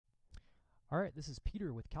All right, this is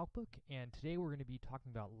Peter with CalcBook, and today we're going to be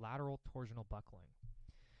talking about lateral torsional buckling.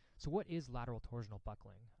 So what is lateral torsional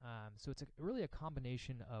buckling? So it's really a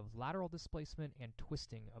combination of lateral displacement and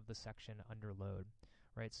twisting of the section under load,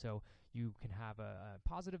 right? So you can have a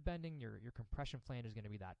positive bending, your compression flange is going to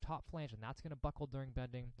be that top flange, and that's going to buckle during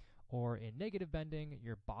bending, or in negative bending,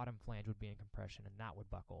 your bottom flange would be in compression, and that would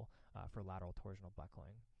buckle for lateral torsional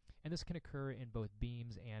buckling. And this can occur in both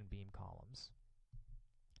beams and beam columns.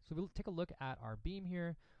 So if we take a look at our beam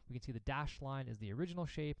here, we can see the dashed line is the original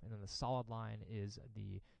shape, and then the solid line is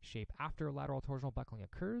the shape after lateral torsional buckling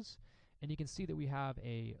occurs. And you can see that we have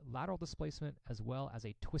a lateral displacement as well as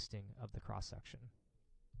a twisting of the cross-section.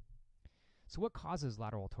 So what causes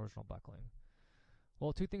lateral torsional buckling?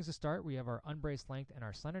 Well, two things to start. We have our unbraced length and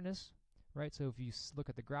our slenderness, right? So if you look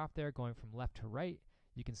at the graph there going from left to right,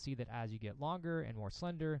 you can see that as you get longer and more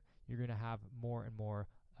slender, you're going to have more and more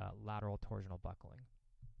lateral torsional buckling.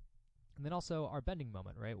 And then also our bending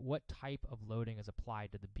moment, right? What type of loading is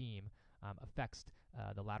applied to the beam affects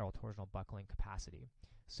the lateral torsional buckling capacity.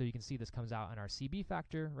 So you can see this comes out in our CB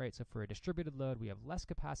factor, right? So for a distributed load, we have less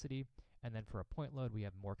capacity, and then for a point load, we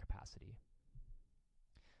have more capacity.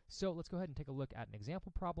 So let's go ahead and take a look at an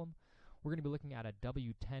example problem. We're going to be looking at a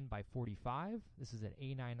W10 by 45. This is an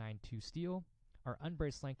A992 steel. Our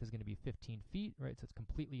unbraced length is going to be 15 feet, right? So it's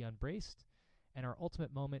completely unbraced. And our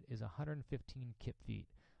ultimate moment is 115 kip feet.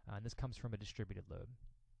 And this comes from a distributed load.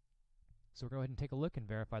 So we're going to go ahead and take a look and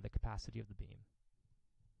verify the capacity of the beam.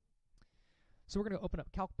 So we're going to open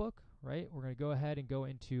up CalcBook, right? We're going to go ahead and go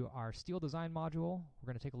into our steel design module. We're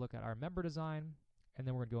going to take a look at our member design, and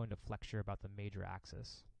then we're going to go into flexure about the major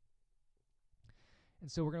axis.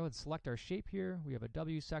 And so we're going to go ahead and select our shape here. We have a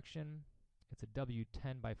W section. It's a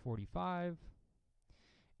W10 by 45.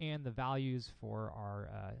 And the values for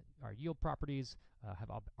our yield properties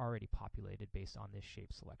have already populated based on this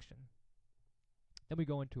shape selection. Then we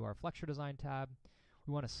go into our flexure design tab.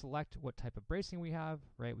 We want to select what type of bracing we have,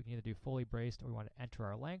 right? We can either do fully braced or we want to enter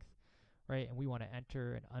our length, right? And we want to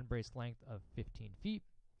enter an unbraced length of 15 feet.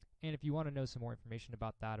 And if you want to know some more information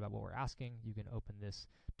about that, about what we're asking, you can open this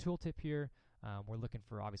tooltip here. We're looking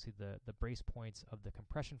for, obviously, the brace points of the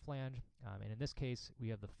compression flange. And in this case, we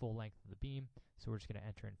have the full length of the beam, so we're just going to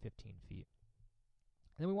enter in 15 feet.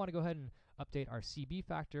 And then we want to go ahead and update our CB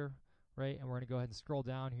factor, right? And we're going to go ahead and scroll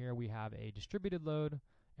down here. We have a distributed load,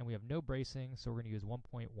 and we have no bracing, so we're going to use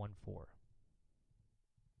 1.14.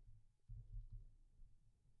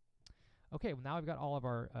 Okay, well now we've got all of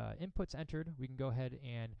our inputs entered. We can go ahead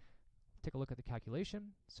and take a look at the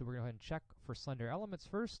calculation. So we're going to go ahead and check for slender elements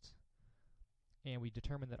first. And we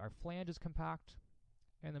determine that our flange is compact.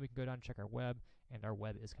 And then we can go down and check our web, and our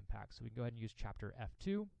web is compact. So we can go ahead and use chapter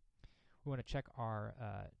F2. We want to check our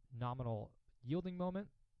nominal yielding moment,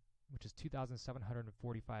 which is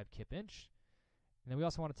 2,745 kip inch. And then we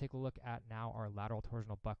also want to take a look at now our lateral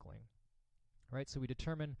torsional buckling. Right, so we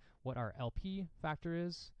determine what our LP factor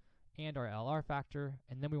is, and our LR factor,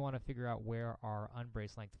 and then we want to figure out where our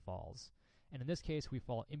unbraced length falls. And in this case, we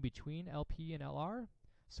fall in between LP and LR,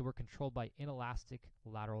 so we're controlled by inelastic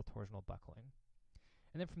lateral torsional buckling.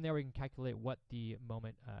 And then from there, we can calculate what the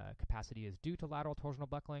moment capacity is due to lateral torsional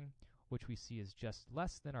buckling, which we see is just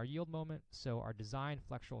less than our yield moment, so our design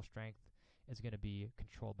flexural strength is going to be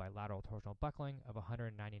controlled by lateral torsional buckling of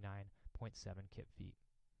 199.7 kip feet.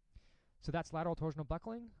 So that's lateral torsional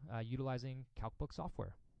buckling utilizing CalcBook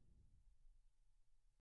software.